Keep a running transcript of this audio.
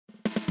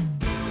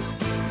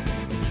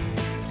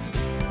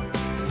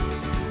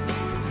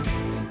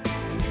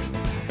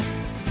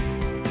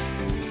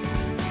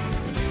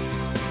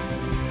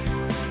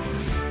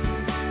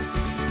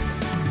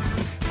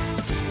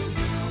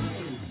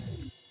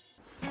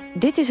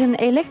Dit is een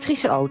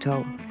elektrische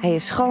auto. Hij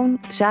is schoon,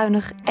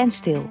 zuinig en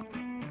stil.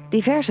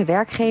 Diverse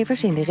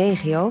werkgevers in de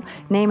regio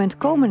nemen het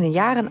komende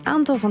jaar een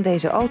aantal van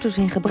deze auto's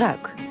in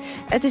gebruik.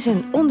 Het is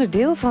een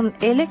onderdeel van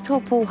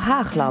Elektropool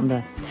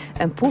Haaglanden,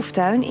 een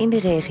proeftuin in de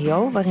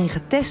regio waarin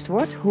getest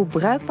wordt hoe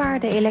bruikbaar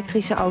de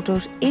elektrische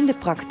auto's in de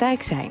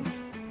praktijk zijn.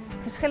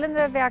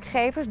 Verschillende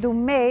werkgevers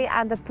doen mee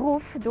aan de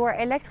proef door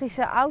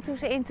elektrische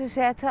auto's in te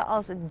zetten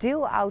als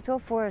deelauto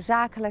voor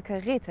zakelijke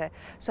ritten.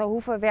 Zo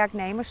hoeven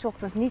werknemers 's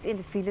ochtends niet in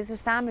de file te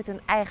staan met hun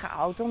eigen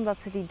auto, omdat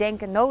ze die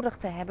denken nodig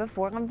te hebben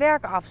voor een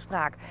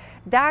werkafspraak.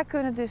 Daar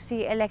kunnen dus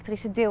die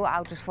elektrische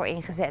deelauto's voor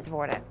ingezet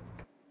worden.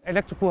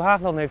 Elektropool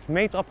Haaglanden heeft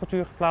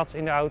meetapparatuur geplaatst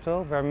in de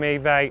auto, waarmee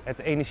wij het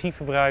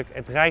energieverbruik,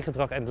 het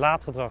rijgedrag en het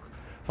laadgedrag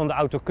van de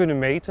auto kunnen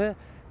meten.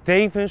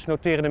 Tevens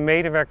noteren de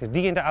medewerkers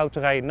die in de auto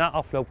rijden na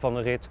afloop van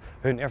de rit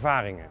hun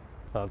ervaringen.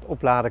 Nou, het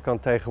opladen kan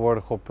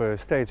tegenwoordig op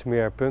steeds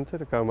meer punten.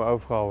 Er komen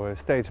overal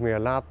steeds meer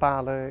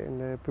laadpalen in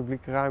de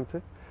publieke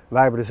ruimte.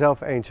 Wij hebben er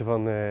zelf eentje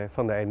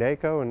van de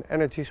Eneco, een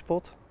energy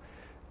spot,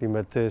 die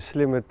met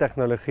slimme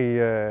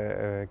technologie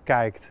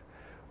kijkt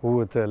hoe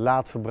het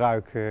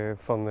laadverbruik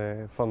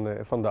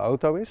van de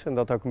auto is en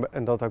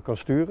dat ook kan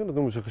sturen. Dat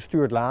noemen ze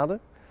gestuurd laden,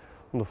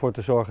 om ervoor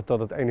te zorgen dat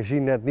het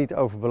energienet niet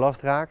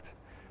overbelast raakt.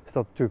 Is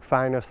dat natuurlijk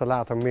fijn als er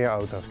later meer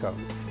auto's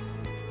komen.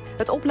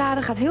 Het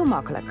opladen gaat heel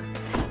makkelijk.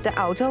 De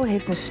auto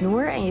heeft een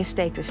snoer en je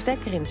steekt de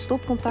stekker in het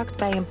stopcontact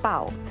bij een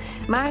paal.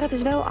 Maar het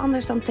is wel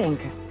anders dan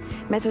tanken.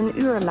 Met een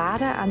uur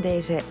laden aan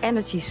deze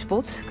Energy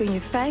Spot kun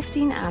je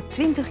 15 à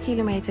 20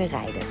 kilometer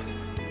rijden.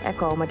 Er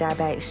komen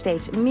daarbij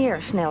steeds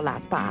meer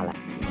snellaadpalen.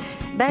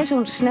 Bij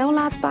zo'n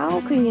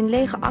snellaadpaal kun je een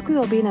lege accu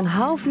al binnen een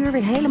half uur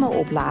weer helemaal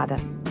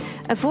opladen.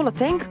 Een volle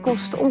tank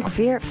kost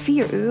ongeveer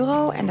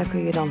 €4 en daar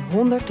kun je dan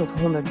 100 tot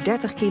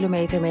 130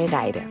 kilometer mee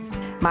rijden.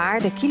 Maar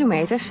de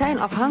kilometers zijn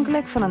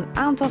afhankelijk van een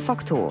aantal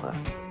factoren.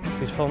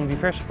 Het is van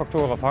diverse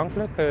factoren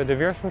afhankelijk. De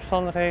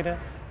weersomstandigheden,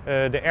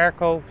 de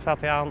airco staat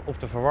hij aan of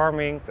de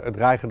verwarming. Het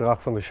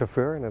rijgedrag van de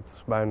chauffeur, net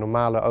als bij een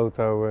normale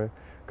auto,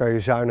 kan je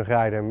zuinig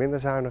rijden en minder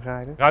zuinig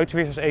rijden.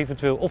 Ruitenwissers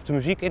eventueel of de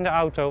muziek in de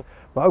auto.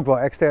 Maar ook wel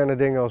externe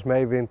dingen als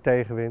meewind,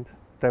 tegenwind,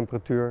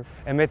 temperatuur.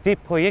 En met dit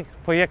project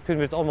kunnen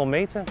we het allemaal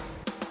meten.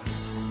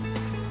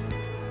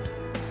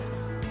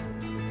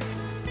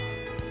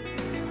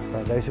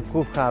 Nou, deze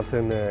proef gaat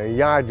een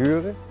jaar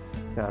duren.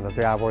 Nou, dat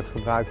jaar wordt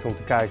gebruikt om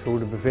te kijken hoe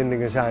de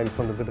bevindingen zijn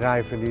van de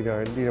bedrijven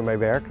die ermee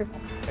werken.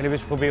 En we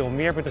proberen om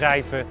meer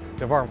bedrijven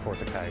er warm voor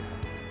te krijgen.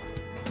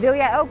 Wil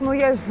jij ook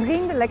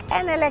milieuvriendelijk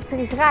en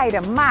elektrisch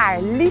rijden,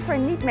 maar liever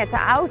niet met de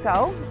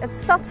auto? Het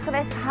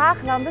stadsgewest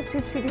Haaglanden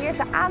subsidieert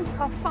de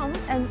aanschaf van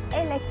een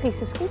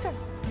elektrische scooter.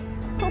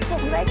 Tot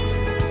volgende week.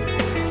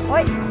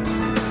 Hoi!